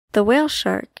The whale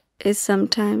shark is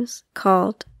sometimes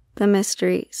called the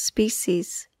mystery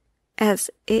species, as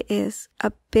it is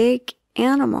a big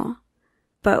animal,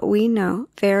 but we know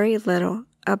very little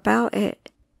about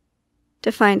it.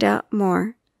 To find out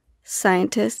more,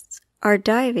 scientists are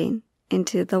diving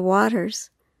into the waters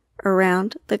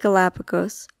around the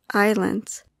Galapagos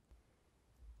Islands.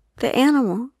 The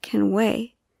animal can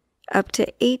weigh up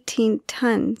to 18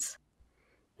 tons,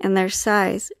 and their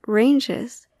size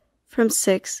ranges from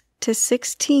 6 to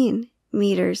 16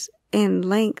 meters in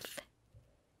length.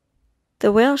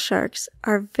 The whale sharks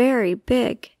are very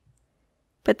big,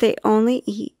 but they only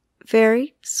eat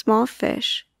very small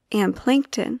fish and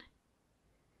plankton.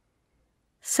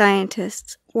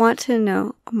 Scientists want to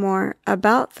know more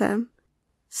about them,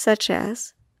 such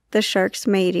as the sharks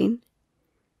mating,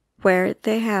 where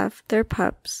they have their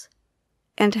pups,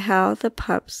 and how the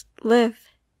pups live.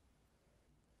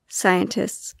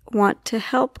 Scientists want to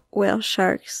help whale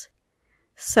sharks,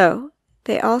 so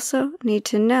they also need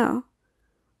to know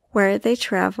where they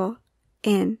travel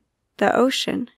in the ocean.